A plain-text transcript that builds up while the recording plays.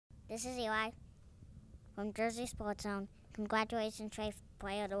This is Eli from Jersey Sports Zone. Congratulations, Trey,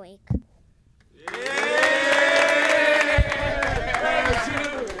 Player of the Week.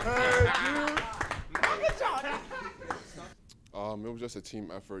 It was just a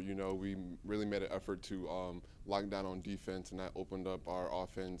team effort. You know, we really made an effort to lock down on defense, and that opened up our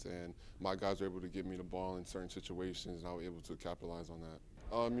offense. And my guys were able to get me the ball in certain situations, and I was able to capitalize on that.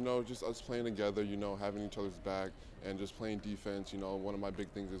 You know, just us playing together. You know, having each other's back, and just playing defense. You know, one of my big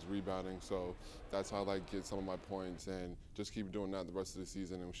things is rebounding, so that's how I get some of my points, and just keep doing that the rest of the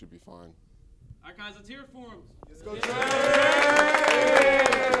season, and we should be fine. All right, guys, let's hear it for him. Let's go, Trey!